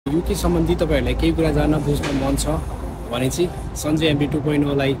UK सम्बन्धी तपाईहरुलाई केही कुरा जान्न बुझ्न मन छ भने चाहिँ सञ्जय एमबी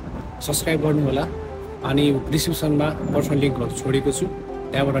 2.0 लाई सब्स्क्राइब गर्नु होला अनि डिस्क्रिप्सनमा पर्सनल लिंकहरु छोडेको छु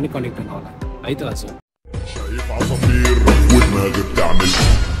त्यहाँबाट पनि कनेक्ट हुनु होला है त हजुर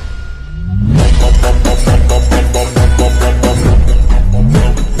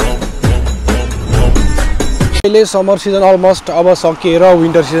अहिले समर सिजन अलमोस्ट अब सकिएर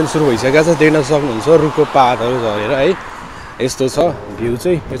विन्टर सिजन सुरु भइसकेको छ देख्न सक्नुहुन्छ रुखको पातहरु झरेर है यस्तो छ भ्यू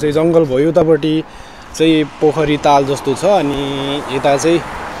चाहिँ यो चाहिँ जंगल भयो उतापट्टि चाहिँ पोखरी ताल जस्तो छ अनि यता चाहिँ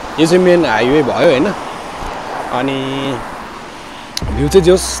यो चाहिँ मेन हाइवे भयो हैन अनि भ्यू चाहिँ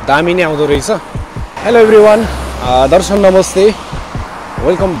जोस दामी नै आउँदो रहेछ हेलो एभ्रीवन दर्शक नमस्ते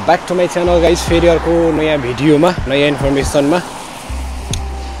welcome back to my channel guys फेरि अर्को नयाँ भिडियोमा नयाँ इन्फर्मेसनमा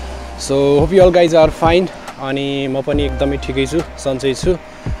so hope you all guys are fine अनि म पनि एकदमै ठिकै छु सन्चै छु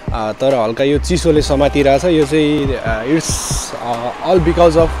तर हल्का यो चिसोले समातिरहेछ यो चाहिँ it's all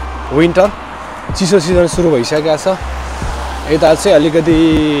because of winter चिसो सिजन सुरु भइसकेको छ यता चाहिँ अलिकति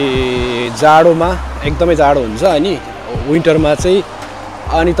जाडोमा एकदमै जाडो हुन्छ अनि विन्टरमा चाहिँ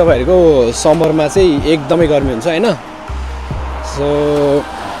अनि तपाईहरुको समरमा चाहिँ एकदमै गर्मी हुन्छ हैन सो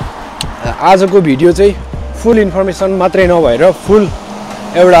आजको भिडियो चाहिँ फुल इन्फर्मेसन मात्रै नभएर फुल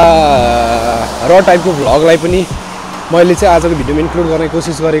एउटा र टाइपको भ्लगलाई पनि मैले चाहिँ आजको भिडियोमा इन्क्लुड गर्ने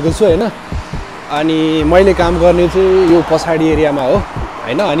कोसिस गरेको छु हैन अनि मैले काम गर्ने चाहिँ यो पछाडी एरियामा हो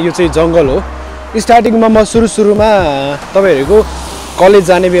हैन अनि यो चाहिँ जंगल हो स्टार्टिङमा म सुरुमा तपाईहरुको कलेज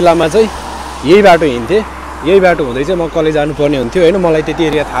जाने बेलामा चाहिँ यही बाटो हिँड्थे यही बाटो हुँदै चाहिँ म कलेज जानु पर्ने हुन्थ्यो हैन मलाई त्यति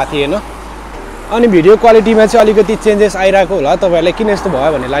एरिया थाहा थिएन अनि भिडियो क्वालिटीमा चाहिँ अलिकति चेन्जेस आइराको होला तपाईहरुलाई किन यस्तो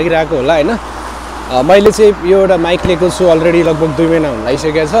भयो भन्ने लागिराको होला हैन मैले चाहिँ यो एउटा माइक लिएको छु अलरेडी लगभग 2 महिना हुन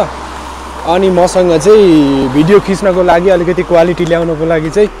लागिसकेको छ अनि मसँग चाहिँ भिडियो खिच्नको लागि अलिकति क्वालिटी ल्याउनको लागि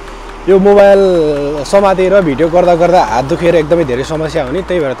चाहिँ यो मोबाइल समातेर भिडियो गर्दा हात दुखेर एकदमै धेरै समस्या हुने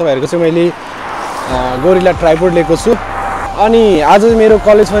त्यही भएर तपाईहरुको चाहिँ मैले गोरिल्ला ट्राइपोड लिएको छु अनि आज मेरो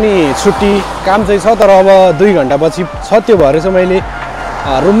कलेज पनि छुट्टी काम चाहिँ छ तर अब 2 घण्टा पछि छ त्यो भएर चाहिँ मैले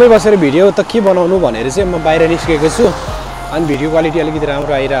रुममै बसेर भिडियो त के बनाउनु भनेर चाहिँ म बाहिर निस्केको छु अनि भिडियो क्वालिटी अलिकति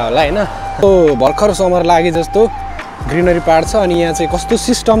राम्रो आइरा होला हैन तो भर्खर समर लागे जस्तो ग्रीनरी पार्ट छ अनि यहाँ चाहिँ कस्तो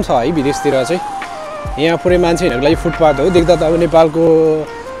सिस्टम छ है विदेशतिर चाहिँ यहाँ पुरै मान्छेहरुको लागि फुटपाथ हो देख्दा त अब नेपालको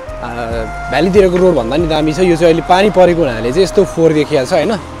भ्यालीतिरको रोड भन्दा नि दामी छ यो चाहिँ अहिले पानी परेको हुनाले चाहिँ यस्तो फोहोर देखिया छ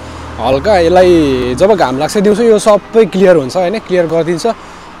हैन हल्का यसलाई जब घाम लाग्छ दिउँसो यो सबै क्लियर हुन्छ हैन क्लियर गरिदिन्छ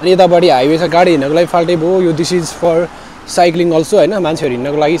अनि यतापट्टि हाइवे छ गाडी हिँड्नको लागि फाल्टै भयो यो this is for cycling also हैन मान्छेहरु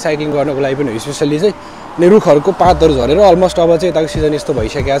हिँड्नको लागि साइक्लिङ गर्नको लागि पनि स्पेशली चाहिँ अनि रुखहरुको पातहरु झरेर अलमोस्ट अब चाहिँ यताको सिजन यस्तो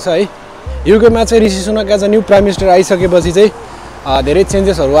भइसकेको छ है युकेमा चाहिँ Rishi Sunak as a new prime minister आइसकेपछि चाहिँ धेरै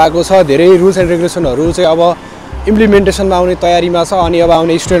चेन्जेसहरु आएको छ धेरै रुल्स एन्ड रेगुलेसनहरु चाहिँ अब इम्प्लिमेन्टेसनमा आउने तयारीमा छ अनि अब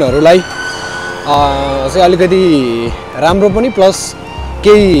आउने स्टुडेन्टहरुलाई चाहिँ अलिकति राम्रो पनि प्लस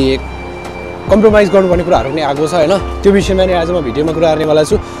केही कम्प्रोमाइज गर्नुपर्ने कुराहरु पनि आएको छ हैन त्यो विषयमा नै आज म भिडियोमा कुरा गर्नेवाला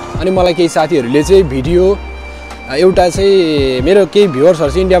छु अनि मलाई केही साथीहरुले चाहिँ भिडियो एउटा चाहिँ मेरो केही भ्युअर्सहरु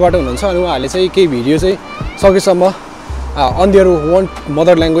चाहिँ इन्डियाबाट हुनुहुन्छ अनि उहाँहरूले चाहिँ केही भिडियो चाहिँ सकेसम्म on there want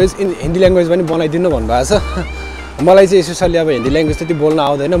mother language in Hindi language पनि बनाइदिनु भन्नुभएको छ मलाई चाहिँ स्पेशली अब हिन्दी ल्याङ्ग्वेज त्यति बोल्न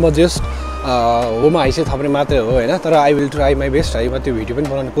आउँदैन म जस्ट होमा हैसियत थप्ने मात्रै हो हैन तर I will try my best है म त्यो भिडियो पनि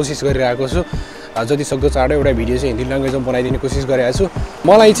बनाउने कोसिस गरिरहेको छु जति सक्दो चाँडो एउटा भिडियो चाहिँ हिन्दी ल्याङ्ग्वेजमा बनाइदिने कोसिस गरिरहेको छु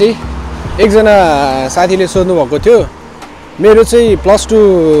मलाई चाहिँ एकजना साथीले सोध्नु भएको थियो मेरो चाहिँ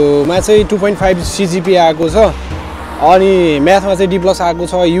 +2 मा चाहिँ 2.5 CGPA आएको छ अनि म्याथमा चाहिँ D+ आएको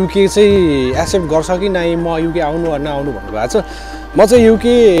छ युके चाहिँ एक्सेप्ट गर्छ कि नै म युके आउनु वा नआउनु भन्नुभएको छ म चाहिँ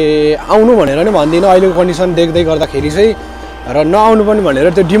युके आउनु भनेर नै भन्दिनँ अहिलेको कन्डिसन देख्दै गर्दाखेरि चाहिँ र नआउनु पनि भनेर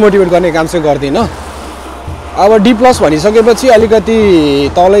त्यो डिमोटिभेट गर्ने काम चाहिँ गर्दिन अब D+ भनिसकेपछि अलिकति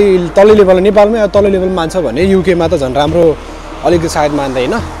तलै लेभल नेपालमै तल्लो लेभल मान्छ भने युकेमा त झन् राम्रो अलिकति सायद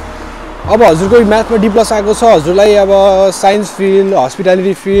मान्दैन अब हजुरको म्याथमा D+ आएको छ हजुरलाई अब साइन्स फिल्ड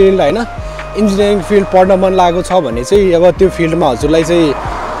हस्पिटालिटी फिल्ड हैन इन्जिनियरिङ फिल्ड पढ्न मन लागेको छ भने चाहिँ अब त्यो फिल्डमा हजुरलाई चाहिँ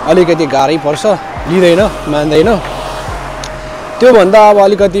अलिकति गाह्रै पर्छ लिँदैन मान्दैन त्यो भन्दा अब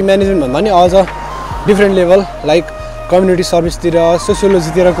अलिकति म्यानेजमेन्ट भन्दा नि अझ डिफ्रेन्ट लेभल लाइक कम्युनिटी सर्भिसतिर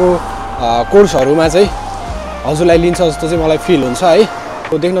सोसियोलोजीतिरको कोर्सहरुमा चाहिँ हजुरलाई लिन्छ जस्तो चाहिँ मलाई फिल हुन्छ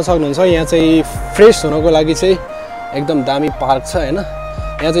है देख्न सक्नुहुन्छ यहाँ चाहिँ फ्रेस हुनको लागि चाहिँ एकदम दामी पार्क छ हैन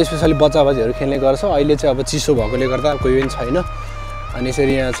यहाँ चाहिँ स्पेशली बच्चाबच्चीहरु खेल्ने गर्छ अहिले चाहिँ अब चिसो भएकोले गर्दा कोही पनि छैन अनि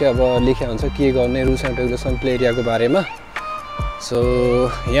यसरी यहाँ चाहिँ अब लेख्या हुन्छ के गर्ने रुल्स एन्ड रेगुलेसन प्ले एरियाको बारेमा सो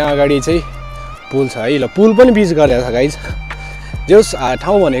यहाँ अगाडि चाहिँ पुल छ है ल पुल पनि बिच गरेको छ गाइज जस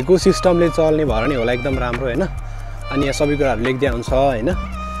ठाउँ भनेको सिस्टमले चल्ने भएर नि होला एकदम राम्रो हैन अनि यहाँ सबै कुराहरु लेख्दै हुन्छ हैन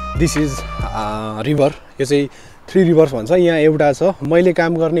दिस इज रिभर यो चाहिँ 3 रिभर्स भन्छ यहाँ एउटा छ मैले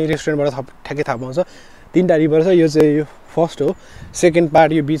काम गर्ने रेस्टुरेन्टबाट ठ्याक्कै थाहा पाउँछ 3टा रिभर छ यो चाहिँ यो फर्स्ट हो, सेकेन्ड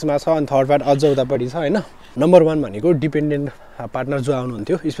पार्ट यो बिचमा छ अनि थर्ड पार्ट अझ उतापट्टि छ हैन। नम्बर 1 भनेको डिपेन्डेन्ट पार्टनर जो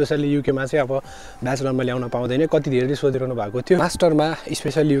आउनुहुन्थ्यो, स्पेसली युकेमा चाहिँ अब ब्याचलरमा ल्याउन पाउँदैन, कति धेरैले सोधिरहनु भएको थियो। मास्टरमा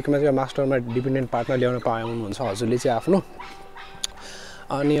स्पेसली युकेमा चाहिँ मास्टरमा डिपेन्डेन्ट पार्टनर ल्याउन पाउनुहुन्छ हजुरले चाहिँ आफ्नो।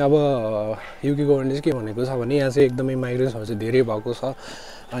 अनि अब युके गभर्मेन्टले चाहिँ के भनेको छ भने यहाँ चाहिँ एकदमै माइग्रेन्ट्सहरू चाहिँ धेरै भएको छ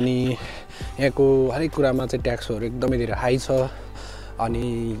अनि यहाँको हरेक कुरामा चाहिँ ट्याक्सहरू एकदमै धेरै हाई छ अनि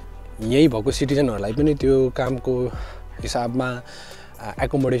यही भएको सिटिजनहरूलाई पनि त्यो कामको हिसाबमा,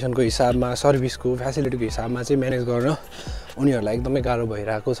 एकोमोडेसनको हिसाबमा, सर्भिसको फ्यासिलिटीको हिसाबमा चाहिँ म्यानेज गर्न उनीहरूलाई एकदमै गाह्रो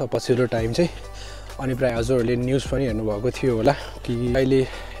भइरहेको छ पछिल्लो टाइम चाहिँ। अनि प्रायः हजुरहरूले न्युज पनि हेर्नुभएको थियो होला कि अहिले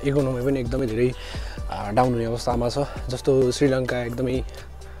इकोनोमी पनि एकदमै धेरै डाउन हुने अवस्थामा छ। जस्तो श्रीलङ्का एकदमै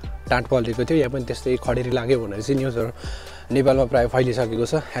टाँट पल्टेको थियो, यहाँ पनि त्यस्तै खडेरी लाग्यो भनेर चाहिँ न्युजहरू नेपालमा प्रायः फैलिसकेको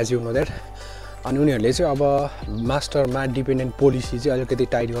छ एज यु नो द्याट। अनि उनीहरूले चाहिँ अब मास्टरमा डिपेन्डेन्ट पोलिसी चाहिँ अलिकति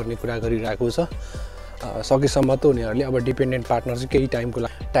टाइट गर्ने कुरा गरिरहेको छ। सकेसम्म त उनीहरूले अब डिपेन्डेन्ट पार्टनर चाहिँ केही टाइमको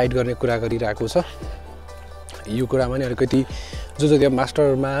लागि टाइट गर्ने कुरा गरिरहेको छ। यो कुरामा नि अलिकति जो त्यो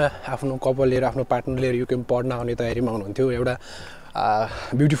मास्टरमा आफ्नो कपल लिएर आफ्नो पार्टनर लिएर युकेमा पढ्न आउने तयारीमा हुनुहुन्थ्यो, एउटा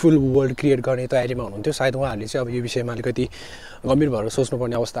ब्युटिफुल वर्ल्ड क्रिएट गर्ने तयारीमा हुनुहुन्थ्यो, सायद उहाँहरूले चाहिँ अब यो विषयमा अलिकति गम्भीर भएर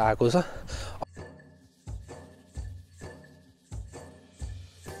सोच्नुपर्ने अवस्था आएको छ।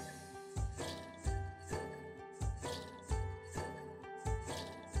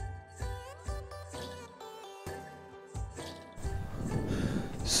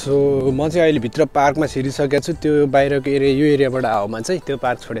 सो म चाहिँ अहिले भित्र पार्कमा छिरिसकेको छु। त्यो बाहिरको एरिया यो एरियाबाट हावामा चाहिँ त्यो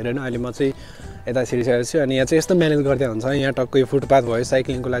पार्क छोडेर नै अहिले म चाहिँ यता छिरिसकेको छु। अनि यहाँ चाहिँ यस्तो म्यानेज गर्दै हुन्छ, यहाँ टक्कै फुटपाथ भयो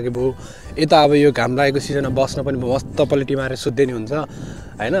साइक्लिङको लागि भयो, यता अब यो घाम लागेको सिजनमा बस्न पनि मस्त पलेटी मारेर सुत्दै नि हुन्छ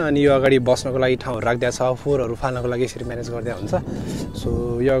हैन। अनि यो अगाडि बस्नको लागि ठाउँहरू राख्दै छ, फोहोरहरू फाल्नको लागि यसरी म्यानेज गर्दै हुन्छ। सो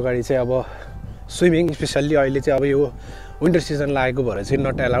यो अगाडि चाहिँ अब स्विमिङ स्पेसल्ली अहिले चाहिँ अब यो विन्टर सिजन लागेको भएर चाहिँ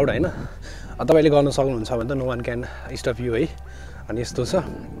नट एलाउड हैन। तपाईँले गर्न सक्नुहुन्छ भने त no one can stop you है। अनि यस्तो छ।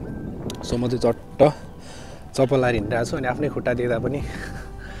 सो म चाहिँ चट्ट चप्पल लाएर हिँडिरहेको छु अनि आफ्नै खुट्टा देख्दा पनि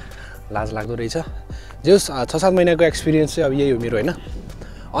लाज लाग्दो रहेछ। जे 6-7 महिनाको एक्सपिरियन्स चाहिँ अब यही हो मेरो हैन।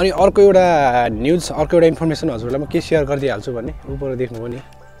 अनि अर्को एउटा न्युज, अर्को एउटा इन्फर्मेसन हजुरलाई म के सेयर गरिदिइहाल्छु भने उपर देख्नुभयो नि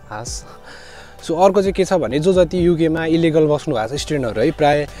हास। सो अर्को चाहिँ के छ भने जो जति युकेमा इलिगल बस्नु भएको छ स्टुडेन्टहरू है,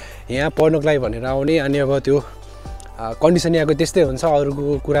 प्रायः यहाँ पढ्नको लागि भनेर आउने अनि अब त्यो कन्डिसन यहाँको त्यस्तै हुन्छ,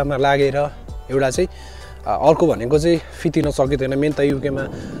 अरूको कुरामा लागेर एउटा चाहिँ अर्को भनेको चाहिँ फितिन सकिँदैन। मेन त युकेमा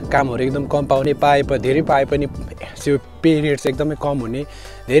कामहरू एकदम कम पाउने, धेरै पाए पनि त्यो पे रेट चाहिँ एकदमै कम हुने,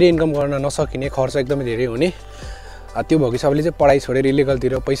 धेरै इन्कम गर्न नसकिने, खर्च एकदमै धेरै हुने। त्यो भएको हिसाबले चाहिँ पढाइ छोडेर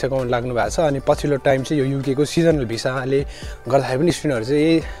इलिगलतिर पैसा कमाउन लाग्नु भएको छ। अनि पछिल्लो टाइम चाहिँ यो युकेको सिजनल भिसाले गर्दाखेरि पनि स्टुडेन्टहरू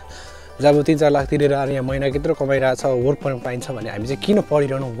चाहिँ जब 3-4 लाख तिरेर यहाँ महिना कित्र कमाइरहेछ, वर्क पनि पाइन्छ भने हामी चाहिँ किन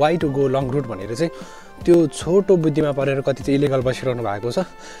पढिरहनु, why to go long root भनेर चाहिँ त्यो छोटो बुद्धिमा परेर कति चाहिँ इलिगल बसिरहनु भएको छ।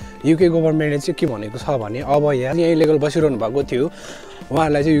 युके गभर्मेन्टले चाहिँ के भनेको छ भने अब यहाँ इलिगल बसिरहनु भएको थियो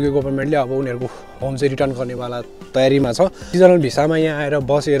उहाँहरूलाई चाहिँ युके गभर्मेन्टले अब उनीहरूको होम चाहिँ रिटर्न गर्नेवाला तयारीमा छ। सिजनल भिसामा यहाँ आएर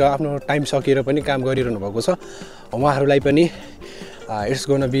बसेर आफ्नो टाइम सकिएर पनि काम गरिरहनु भएको छ उहाँहरूलाई पनि it's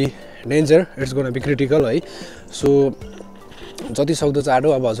gonna be danger, it's gonna be critical है। सो जति सक्दो चाँडो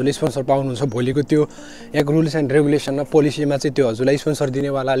अब हजुरले स्पोन्सर पाउनुहुन्छ भोलिको त्यो यहाँको रुल्स एन्ड रेगुलेसनमा पोलिसीमा चाहिँ त्यो हजुरलाई स्पोन्सर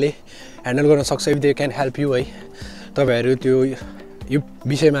दिनेवालाले ह्यान्डल गर्न सक्छ if they can help you है। तपाईँहरू त्यो यो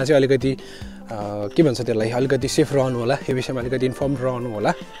विषयमा चाहिँ अलिकति के भन्छ त्यसलाई अलिकति सेफ रहनु होला, यो विषयमा अलिकति इन्फर्म रहनु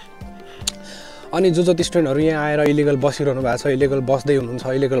होला। अनि जो जति स्टुडेन्टहरू यहाँ आएर इलिगल बसिरहनु भएको छ, इलिगल बस्दै हुनुहुन्छ,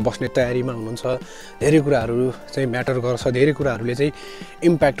 इलिगल बस्ने तयारीमा हुनुहुन्छ, धेरै कुराहरू चाहिँ म्याटर गर्छ, धेरै कुराहरूले चाहिँ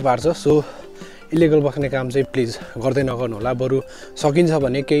इम्प्याक्ट पार्छ। सो इलिगल बस्ने काम चाहिँ प्लिज गर्दै नगर्नु होला। बरु सकिन्छ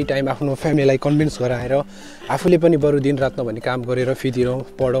भने केही टाइम आफ्नो फ्यामिलीलाई कन्भिन्स गराएर आफूले पनि बरु दिन रात नभने काम गरेर फी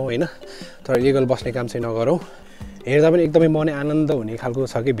तिरौँ पढौँ हैन, तर इलिगल बस्ने काम चाहिँ नगरौँ। हेर्दा पनि एकदमै मनै आनन्द हुने खालको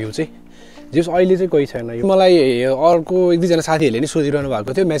छ कि भ्यू चाहिँ, जस अहिले चाहिँ कोही छैन। मलाई अर्को 1-2जना साथीहरूले नि सोधिरहनु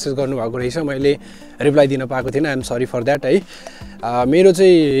भएको थियो, मेसेज गर्नुभएको रहेछ, मैले रिप्लाई दिन पाएको थिइनँ, आइ एम सरी फर द्याट है। मेरो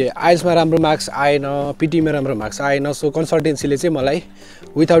चाहिँ आइएल्समा राम्रो मार्क्स आएन, पिटीमा राम्रो मार्क्स आएन। सो कन्सल्टेन्सीले चाहिँ मलाई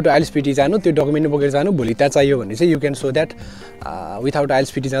विथआउट आइएल्स पिटी जानु, त्यो डकुमेन्ट बोकेर जानु, भोलि त्यहाँ चाहियो भने चाहिँ you can so that without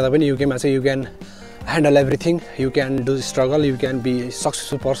IELTS PT जाँदा पनि युकेमा चाहिँ you can handle everything, you can do struggle, you can be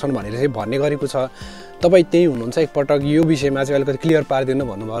successful person भनेर चाहिँ भन्ने गरेको छ। तपाईँ त्यही हुनुहुन्छ, एकपटक यो विषयमा चाहिँ अलिकति क्लियर पारिदिनु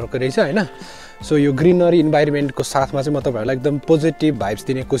भन्नुभएको रहेछ हैन। सो यो ग्रिनरी इन्भाइरोमेन्टको साथमा चाहिँ म तपाईँहरूलाई एकदम पोजिटिभ भाइब्स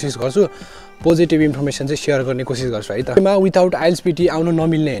दिने कोसिस गर्छु, पोजिटिभ इन्फर्मेसन चाहिँ सेयर गर्ने कोसिस गर्छु है त। विथआउट आइएल्स पिटी आउनु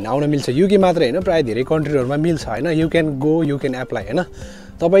नमिल्ने हैन, आउन मिल्छ। युके मात्रै हैन, प्रायः धेरै कन्ट्रीहरूमा मिल्छ हैन। You can go, you can apply हैन।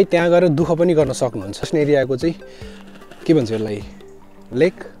 तपाईँ त्यहाँ गएर दुःख पनि गर्न सक्नुहुन्छ। यस एरियाको चाहिँ के भन्छ यसलाई,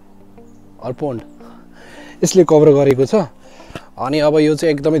 लेक अर पोन्ड, यसले कभर गरेको छ। अनि अब यो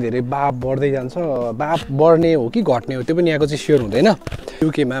चाहिँ एकदमै धेरै बाफ बढ्दै जान्छ। बाफ बढ्ने हो कि घट्ने हो त्यो पनि यहाँको चाहिँ स्योर हुँदैन।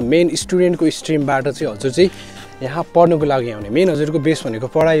 युकेमा मेन स्टुडेन्टको स्ट्रिमबाट चाहिँ हजुर चाहिँ यहाँ पढ्नुको लागि आउने मेन हजुरको बेस भनेको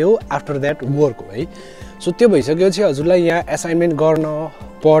पढाइ हो आफ्टर द्याट वर्क हो है सो त्यो भइसकेपछि हजुरलाई यहाँ एसाइनमेन्ट गर्न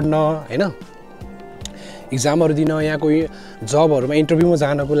पढ्न हैन इक्जामहरु दिन यहाँ कोही जबहरुमा इन्टरभ्युमा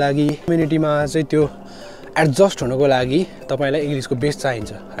जानको लागि कम्युनिटीमा चाहिँ त्यो एडजस्ट हुनको लागि तपाईलाई इंग्लिशको बेस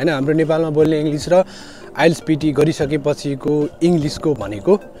चाहिन्छ हैन हाम्रो नेपालमा बोल्ने इंग्लिश र आइएलटीएस पीटी गरिसकेपछिको इंग्लिशको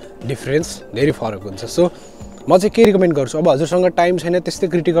भनेको डिफरेन्स धेरै फरक हुन्छ सो म चाहिँ के रिकमेन्ड गर्छु अब हजुरसँग टाइम छैन त्यस्तै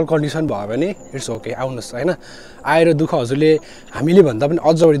क्रिटिकल कन्डिसन भयो भने इट्स ओके आउनुस् हैन आएर दुख हजुरले हामीले भन्दा पनि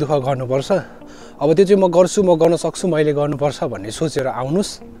अझ बढी दुख गर्नुपर्छ अब त्यो चाहिँ म गर्छु म गर्न सक्छु मैले गर्नुपर्छ भन्ने सोचेर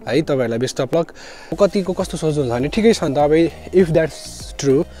आउनुस् है तपाईहरुलाई बेस्ट अफ लक कतिको कस्तो सोच्नुहुन्छ भने ठिकै छ नि त अब इफ दैट्स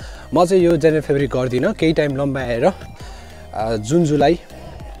ट्रू म चाहिँ यो जनवरी फेब्रुअरी गर्दिन केही टाइम लम्बाएर जुन जुलाई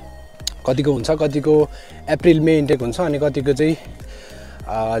कतिको हुन्छ कतिको अप्रिल मे इन्टेक हुन्छ अनि कतिको चाहिँ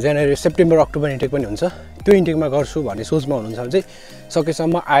जनवरी सेप्टेम्बर अक्टोबर इन्टेक पनि हुन्छ त्यो इन्टेकमा गर्छु भन्ने सोचमा हुनुहुन्छ भने चाहिँ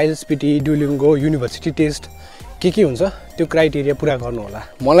सकेसम्म आइएलटीएस पीटी डुलिङ्गो युनिभर्सिटी टेस्ट के हुन्छ त्यो क्राइटेरिया पूरा गर्नु होला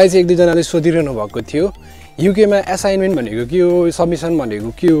मलाई चाहिँ एक दुई जनाले सोधिरहनु भएको थियो युकेमा असाइनमेन्ट भनेको के हो सबमिसन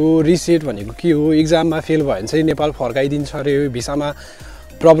भनेको के हो रिसेट भनेको के हो एक्जाममा फेल भयो भने चाहिँ नेपाल फर्काइदिन्छ रे भिसामा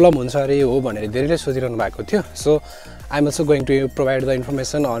प्रब्लम हुन्छ रे हो भनेर धेरैले सोधिरहनु भएको थियो so I am also going to provide the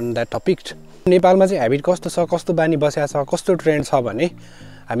information on that topic नेपालमा चाहिँ ह्याबिट कस्तो छ कस्तो बानी बसेको छ कस्तो ट्रेन्ड छ भने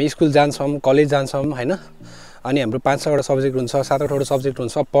हामी स्कुल जान्छौँ कलेज जान्छौँ हैन अनि हाम्रो 5-6वटा सब्जेक्ट हुन्छ 7-8वटा सब्जेक्ट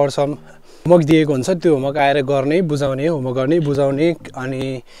हुन्छ पढ्छौँ होमवर्क दिएको हुन्छ त्यो होमवर्क आएर गर्ने बुझाउने होमवर्क गर्ने बुझाउने अनि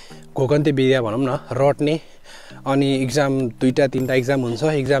घोकन्ते विद्या भनौँ न रट्ने अनि एक्जाम 2-3टा एक्जाम हुन्छ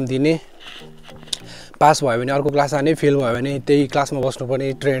एक्जाम दिने पास भयो भने अर्को क्लास जाने फेल भयो भने त्यही क्लासमा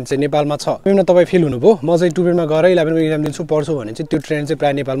बस्नुपर्ने ट्रेन्ड चाहिँ नेपालमा छ किन तपाईँ फेल हुनुभयो म चाहिँ 2 मा गएर 11 को एक्जाम दिन्छु पढ्छु भने चाहिँ त्यो ट्रेन्ड चाहिँ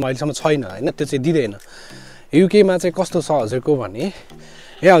प्राय नेपालमा अहिलेसम्म छैन हैन त्यो चाहिँ दिँदैन युकेमा चाहिँ कस्तो छ हजुरको भने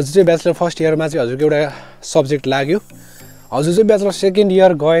यहाँ हजुर चाहिँ ब्याचलर फर्स्ट इयरमा चाहिँ हजुरको एउटा सब्जेक्ट लाग्यो हजुर चाहिँ ब्याचलर सेकेन्ड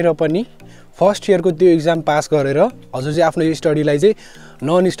इयर गएर पनि फर्स्ट इयरको त्यो एक्जाम पास गरेर हजुर चाहिँ आफ्नो स्टडीलाई चाहिँ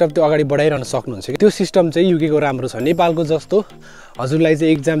नन स्टप त्यो अगाडि बढाइरहन सक्नुहुन्छ त्यो सिस्टम चाहिँ युकेको राम्रो छ नेपालको जस्तो हजुरलाई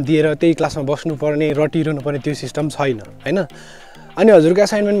चाहिँ एक्जाम दिएर त्यही क्लासमा बस्नुपर्ने रटिरहनु पर्ने त्यो सिस्टम छैन हैन अनि हजुरको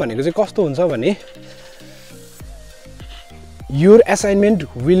असाइनमेन्ट भनेको चाहिँ कस्तो हुन्छ भने your assignment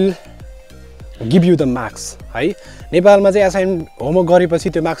will give you the marks है नेपालमा चाहिँ असाइनमेन्ट होमवर्क गरेपछि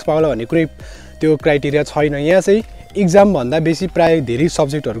त्यो मार्क्स पाउला भन्ने कुनै त्यो क्राइटेरिया छैन यहाँ चाहिँ एक्जाम भन्दा बेसी प्राय धेरै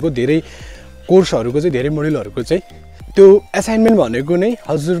सब्जेक्टहरुको धेरै कोर्सहरुको चाहिँ धेरै मोड्युलहरुको चाहिँ त्यो असाइनमेन्ट भनेको नै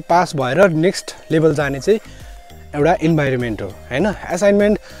हजुर पास भएर नेक्स्ट लेभल जाने चाहिँ एउटा इन्भाइरोमेन्ट हो हैन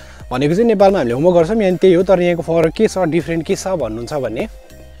असाइनमेन्ट भनेको चाहिँ नेपालमा हामीले होमवर्क गर्छौं यहाँ त्यही हो तर यहाँको फरक के छ डिफरेन्ट के छ भन्नुहुन्छ भने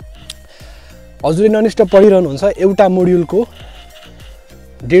हजुरले नन स्टप पढिरहनुहुन्छ एउटा मोड्युलको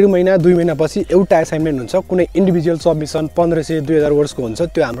 1.5 महिना 2 महिनापछि एउटा असाइनमेन्ट हुन्छ कुनै इन्डिभिजुअल सबमिसन 1500-2000 वर्ड्सको हुन्छ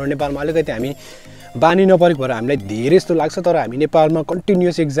त्यो हाम्रो नेपालमा अलिकति हामी बानी नपरेको भएर हामीलाई धेरै जस्तो लाग्छ तर हामी नेपालमा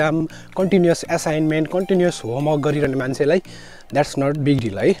continuous exam continuous assignment continuous homework गरिरहने मान्छेलाई द्याट्स नट बिग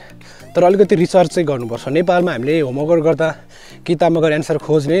डिल है तर अलिकति रिसर्च चाहिँ गर्नुपर्छ नेपालमा हामीले होमवर्क गर्दा किताबमा गएर एन्सर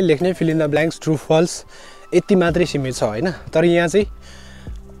खोज्ने लेख्ने fill in the blanks true falls यति मात्रै सीमित छ हैन तर यहाँ चाहिँ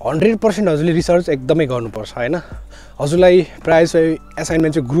 100% हजुरले रिसर्च एकदमै गर्नुपर्छ हैन हजुरलाई प्राय चाहिँ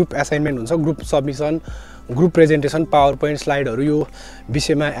असाइनमेन्ट चाहिँ ग्रुप असाइनमेन्ट हुन्छ group submission group presentation power point स्लाइडहरु यो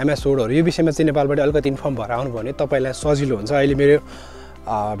विषयमा एमएस वर्डहरु यो विषयमा चाहिँ नेपालबाट अलिकति इन्फर्म भएर आउनु भने तपाईलाई सजिलो हुन्छ अहिले मेरो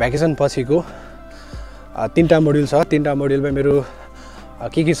भ्याकेसन पछिको 3टा मोड्युल छ 3टा मोड्युलमा मेरो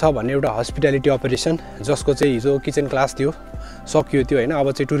के छ भन्ने एउटा हस्पिटालिटी अपरेसन जसको चाहिँ हिजो किचन क्लास थियो सकियो त्यो हैन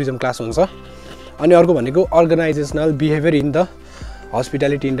अब चाहिँ टुरिज्म क्लास हुन्छ अनि अर्को भनेको organisational behaviour in the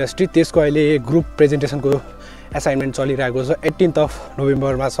hospitality industry त्यसको अहिले ग्रुप प्रेजेन्टेसनको असाइनमेन्ट चलिरहेको छ 18th of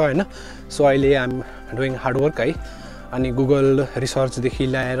November मा छ हैन सो अहिले आइ एम डुइङ हार्ड वर्क है अनि गुगल रिसर्च देखि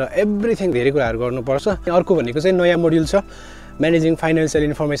ल्याएर एभ्रीथिङ धेरै कुराहरु गर्नुपर्छ अर्को भनेको चाहिँ नयाँ मोड्युल छ म्यानेजिङ फाइनान्शियल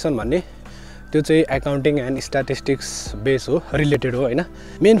इन्फर्मेसन भन्ने त्यो चाहिँ अकाउन्टिङ एन्ड स्ट्याटिस्टिक्स बेस हो रिलेटेड हो हैन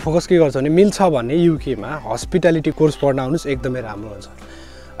मेन फोकस के गर्छ भने मिल्छ भने युके मा हस्पिटालिटी कोर्स पढ्न आउनुस् एकदमै राम्रो हुन्छ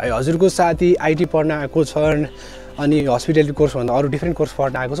है हजुरको साथी आईटी पढ्न आएको छन् अनि हस्पिटालिटी कोर्स भन्दा अरु डिफरेन्ट कोर्स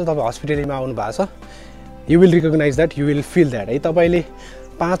पढ्न आएको छ तपाई हस्पिटालिटीमा आउनु भएको छ you will recognise that you will feel that है तपाईले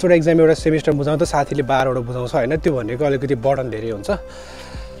 5वटा एक्जाम एउटा सेमिस्टर बुझाउँदा साथीले 12वटा बुझाउँछ हैन त्यो भनेको अलिकति बर्डन धेरै हुन्छ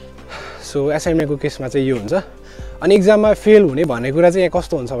सो असाइनमेन्टको केसमा चाहिँ यो हुन्छ अनि एक्जाममा फेल हुने भन्ने कुरा चाहिँ यहाँ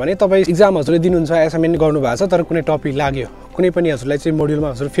कस्तो हुन्छ भने तपाई एक्जाम हजुरले दिनुहुन्छ असाइनमेन्ट गर्नु भएको छ तर कुनै टपिक लाग्यो कुनै पनि हजुरलाई चाहिँ मोड्युलमा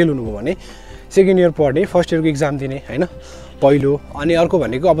हजुर फेल हुनुभयो भने सेकेन्ड इयर पढ्ने फर्स्ट इयरको एक्जाम दिने हैन पहिलो अनि अर्को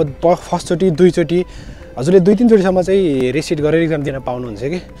भनेको अब फर्स्ट चोटी दुई चोटी हजुरले 2-3 चोटीसम्म चाहिँ रेसिट गरेर एक्जाम दिन पाउनुहुन्छ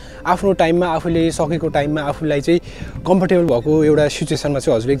कि आफ्नो टाइममा आफूले सकेको टाइममा आफूलाई चाहिँ कम्फर्टेबल भएको एउटा सिचुएसनमा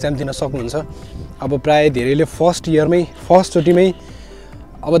चाहिँ हजुरले एक्जाम दिन सक्नुहुन्छ अब प्राय धेरैले फर्स्ट इयरमै फर्स्ट चोटीमै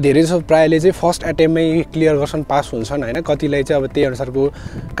अब धेरै जसो प्रायले चाहिँ फर्स्ट एटेम्पमै क्लियर गर्छन्, पास हुन्छन् हैन। कतिलाई चाहिँ अब त्यही अनुसारको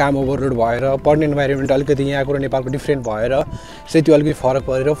काम ओभरलोड भएर पढ्ने इन्भाइरोमेन्ट अलिकति यहाँको र नेपालको डिफ्रेन्ट भएर चाहिँ त्यो अलिकति फरक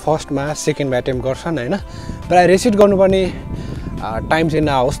परेर फर्स्टमा सेकेन्डमा एटेम्प गर्छन् हैन। प्राय रेसिट गर्नुपर्ने टाइम चाहिँ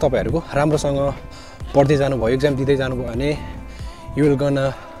नआओस् तपाईहरुको, राम्रोसँग पढ्दै जानुभयो, एक्जाम दिँदै जानुभयो भने you will gun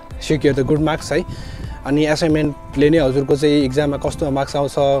secure the good marks है। अनि असाइनमेन्टले नै हजुरको चाहिँ एक्जाममा कस्तो मार्क्स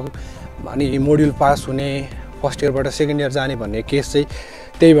आउँछ अनि मोड्युल पास हुने, फर्स्ट इयरबाट सेकेन्ड इयर जाने भन्ने केस चाहिँ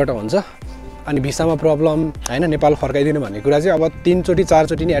त्यहीबाट हुन्छ। अनि भिसामा प्रब्लम हैन, नेपाल फर्काइदिनु भन्ने कुरा चाहिँ अब 3 चोटि 4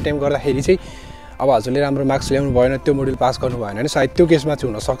 चोटि नै एटेम्प गर्दाखेरि चाहिँ अब हजुरले राम्रो मार्क्स ल्याउनु भएन, त्यो मोड्युल पास गर्नु भएन भने सायद त्यो केसमा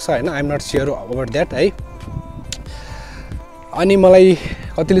चाहिँ हुनसक्छ हैन। आइ am not sure about that है। अनि मलाई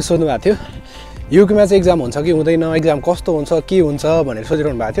कतिले सोध्नु भएको थियो युकेमा चाहिँ एक्जाम हुन्छ कि हुँदैन, एक्जाम कस्तो हुन्छ के हुन्छ भनेर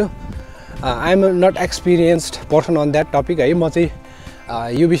सोधिरहनु भएको थियो। I am not experienced person on that topic है। म चाहिँ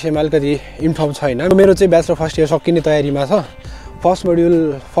यो विषयमा अलिकति इन्फर्म छैन। मेरो चाहिँ ब्याचलर फर्स्ट इयर सकिने तयारीमा छ। फर्स्ट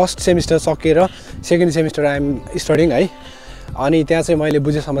मोड्युल फर्स्ट सेमिस्टर सकेर second semester I am studying है। अनि त्यहाँ चाहिँ मैले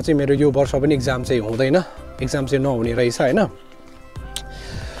बुझेसम्म चाहिँ मेरो यो वर्ष पनि एक्जाम चाहिँ हुँदैन, एक्जाम चाहिँ नहुने रहेछ हैन।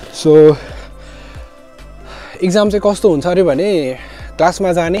 सो एक्जाम चाहिँ कस्तो हुन्छ अरे भने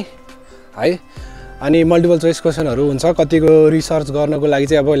क्लासमा जाने है, अनि मल्टिपल चोइस क्वेसनहरू हुन्छ। कतिको रिसर्च गर्नको लागि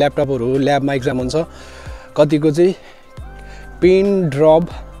चाहिँ अब ल्यापटपहरू ल्याबमा एक्जाम हुन्छ, कतिको चाहिँ पेन ड्रप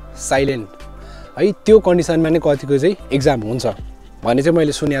साइलेन्ट है, त्यो कन्डिसनमा नै कतिको चाहिँ एक्जाम हुन्छ भन्ने चाहिँ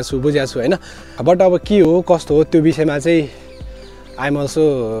मैले सुनेको छु, बुझेको छु हैन। बट अब के हो कस्तो हो त्यो विषयमा चाहिँ I am also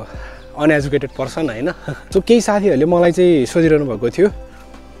uneducated person हैन। सो केही साथीहरूले मलाई चाहिँ सोधिरहनु भएको थियो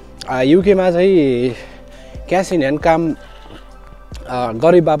युकेमा चाहिँ क्यास इन ह्यान्ड काम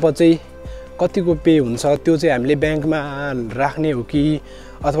गरे बापत चाहिँ कतिको पे हुन्छ, त्यो चाहिँ हामीले ब्याङ्कमा राख्ने हो कि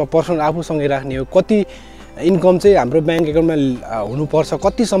अथवा पर्सनल आफूसँगै राख्ने हो, कति इन्कम चाहिँ हाम्रो ब्याङ्क एकाउन्टमा हुनुपर्छ,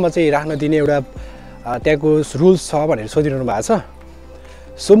 कतिसम्म चाहिँ राख्न दिने एउटा त्यहाँको रुल्स छ भनेर सोधिरहनु भएको छ।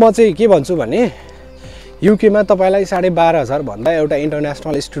 सो म चाहिँ के भन्छु भने युकेमा तपाईँलाई 12,500 भन्दा एउटा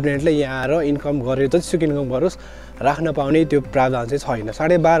इन्टरनेसनल स्टुडेन्टले यहाँ आएर इन्कम गरेर जतिसुकै इन्कम गरोस् राख्न पाउने त्यो प्रावधान चाहिँ छैन।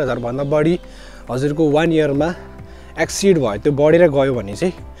 12,500 भन्दा बढी हजुरको 1 इयरमा एक्सिड भयो, त्यो बढेर गयो भने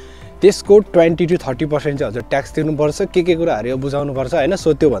चाहिँ त्यसको 20 to 30% चाहिँ हजुर ट्याक्स तिर्नुपर्छ, के कुराहरू बुझाउनुपर्छ हैन।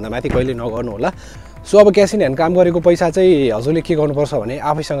 सो त्योभन्दा माथि कहिले नगर्नु होला। सो अब क्यास इन ह्यान्ड काम गरेको पैसा चाहिँ हजुरले के गर्नुपर्छ भने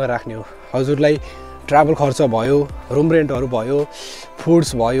आफैसँग राख्ने हो। हजुरलाई ट्राभल खर्च भयो, रुम रेन्टहरू भयो,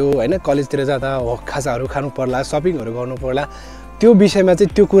 फुड्स भयो हैन, कलेजतिर जाँदा खाजाहरू खानु पर्ला, सपिङहरू गर्नु पर्ला, त्यो विषयमा चाहिँ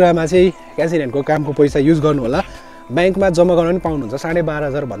त्यो कुरामा चाहिँ क्यास इन ह्यान्डको कामको पैसा युज गर्नु होला। ब्याङ्कमा जम्मा गर्न पनि पाउनुहुन्छ।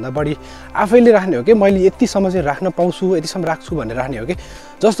 12,500 भन्दा बढी आफैले राख्ने हो कि मैले यतिसम्म चाहिँ राख्न पाउँछु, यतिसम्म राख्छु भनेर राख्ने हो कि।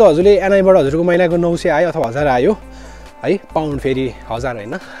 जस्तो हजुरले एनआईबाट हजुरको महिनाको 900 आयो अथवा 1000 आयो है, पाउन्ड फेरि 1000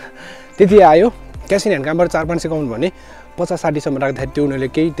 हैन, त्यति आयो। क्यास इन ह्यान्ड कामबाट 400-500 कमाउनु भने 50-60सम्म राख्दाखेरि त्यो उनीहरूले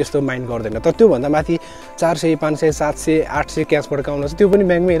केही त्यस्तो माइन्ड गर्दैन। तर त्योभन्दा माथि 400, 500, 700, 800 क्यासबाट कमाउनु छ, त्यो पनि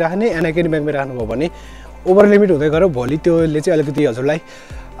ब्याङ्कमै राख्ने, एनआईकै ब्याङ्कमै राख्नुभयो भने ओभर लिमिट हुँदै गयो। भोलि त्यसले चाहिँ अलिकति हजुरलाई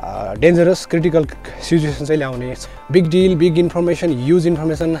डेन्जरस क्रिटिकल सिचुएसन चाहिँ ल्याउने। Big deal, big information, huge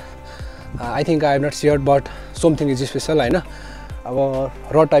information, I think I am not sure but something is special हैन। अब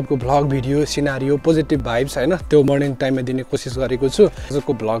र टाइपको vlog video scenario positive vibes हैन, त्यो मर्निङ टाइममा दिने कोसिस गरेको छु।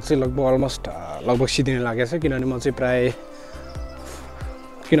 आजको भ्लग चाहिँ लगभग सिद्धिने लागेको छ, किनभने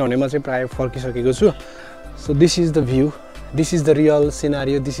म चाहिँ प्राय फर्किसकेको छु। So this is the view, this is the real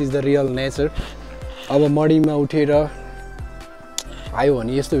scenario, this is the real nature. अब मर्निङमा उठेर आयो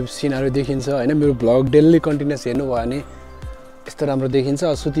भने यस्तो सिनारियो देखिन्छ हैन। मेरो भ्लग डेली कन्टिन्युस हेर्नु भयो भने यस्तो राम्रो देखिन्छ।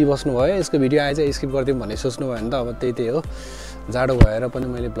 सुति बस्नु भयो, यसको भिडियो आएछ स्किप गरिदिउँ भन्ने सोच्नु भयो भने त अब त्यही हो। जाडो भएर पनि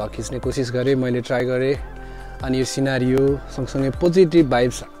मैले भ्लग खिच्ने कोसिस गरेँ, मैले ट्राई गरेँ। अनि यो सिनारियो सँगसँगै positive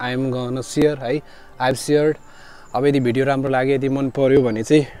vibes I am gun share है, आई हेभ सेयर्ड। अब यदि भिडियो राम्रो लाग्यो, यदि मन पर्यो भने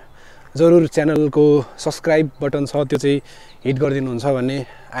चाहिँ जरुर च्यानलको सब्सक्राइब बटन छ त्यो चाहिँ हिट गरिदिनुहुन्छ भन्ने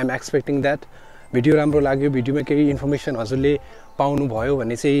I am expecting that. Video राम्रो लाग्यो, भिडियोमा केही इन्फर्मेसन हजुरले पाउनुभयो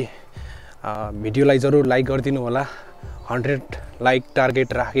भने चाहिँ भिडियोलाई जरुर लाइक गरिदिनु होला। 100 लाइक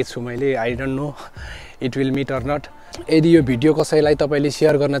टार्गेट राखेको छु मैले, I don't know it will meet or not. यदि यो भिडियो कसैलाई तपाईँले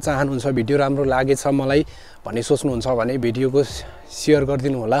सेयर गर्न चाहनुहुन्छ, भिडियो राम्रो लागेछ मलाई भन्ने सोच्नुहुन्छ भने भिडियोको सेयर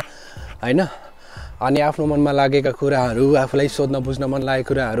गरिदिनु होला हैन। अनि आफ्नो मनमा लागेका कुराहरू, आफूलाई सोध्न बुझ्न मन लागेको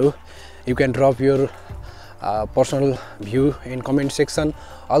कुराहरू you can drop your personal view in comment section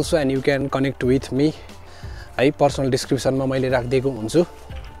also, and you can connect with me है, पर्सनल डिस्क्रिप्सनमा मैले राखिदिएको हुन्छु।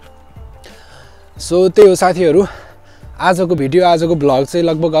 सो त्यही हो साथीहरू, आजको भिडियो, आजको भ्लग चाहिँ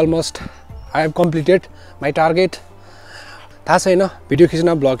लगभग almost I have completed my target. थाहा छैन भिडियो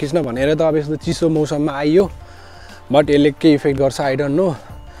खिच्न भ्लग खिच्न भनेर त अब यस्तो चिसो मौसममा आइयो, बट यसले के इफेक्ट गर्छ आई डोन्ट नो।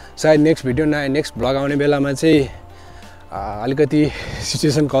 सायद नेक्स्ट भिडियो नेक्स्ट भ्लग आउने बेलामा चाहिँ अलिकति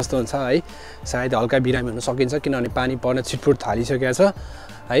सिचुएसन कस्तो हुन्छ है सायद हल्का बिरामी हुन सकिन्छ किनभने पानी पर्न छिटफुट थालिसकेको छ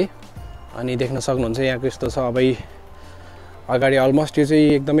है अनि देख्न सक्नुहुन्छ यहाँको यस्तो छ अब अगाडि अलमोस्ट यो चाहिँ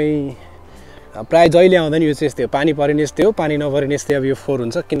एकदमै प्राय जहिले आउँदा नि यो चाहिँ यस्तै हो पानी परिने यस्तै हो पानी नपरिने यस्तै अब यो फोहोर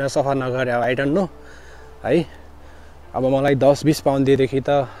हुन्छ किन सफा नगरे अब आई डोन्ट नो है अब मलाई 10-20 पाउन्ड दिएदेखि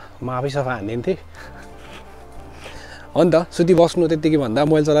त म आफै सफा हान्दिन्थेँ हो नि त सुती बस्नु त्यतिकै भन्दा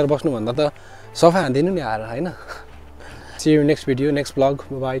मोबाइल चलाएर बस्नु भन्दा त सफा हान्दिनु नि यार हैन See you next video, next vlog.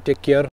 Bye bye. Take care.